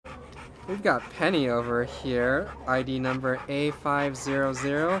We've got Penny over here, ID number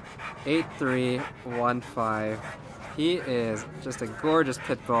A5008315. He is just a gorgeous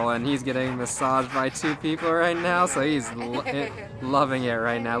pit bull, and he's getting massaged by two people right now, so he's loving it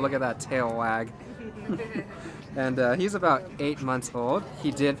right now. Look at that tail wag. And he's about 8 months old.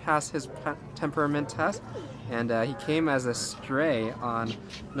 He did pass his temperament test, and he came as a stray on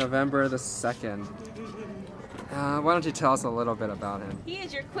November the 2nd. Why don't you tell us a little bit about him? He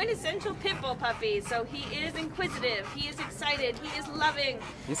is your quintessential pit bull puppy. So he is inquisitive, he is excited, he is loving.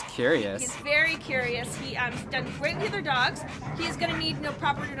 He's curious. He's very curious. He's done great with other dogs. He is going to need no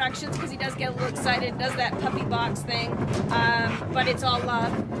proper introductions because he does get a little excited, does that puppy box thing, but it's all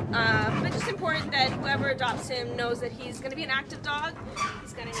love. But just important that whoever adopts him knows that he's going to be an active dog.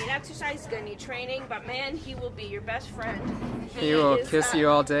 He's going to need exercise, he's going to need training, but man, he will be your best friend. He will kiss you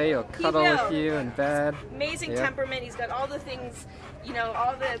all day, he'll cuddle with you in bed. Amazing temperament, he's got all the things, you know,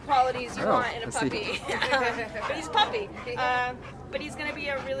 all the qualities you want in a puppy. But he's a puppy. But he's going to be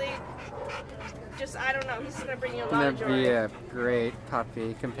a really, I don't know, he's going to bring you a lot of joy. He's going to be a great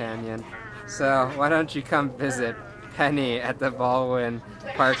puppy companion. So why don't you come visit Penny at the Baldwin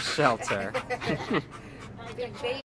Park Shelter?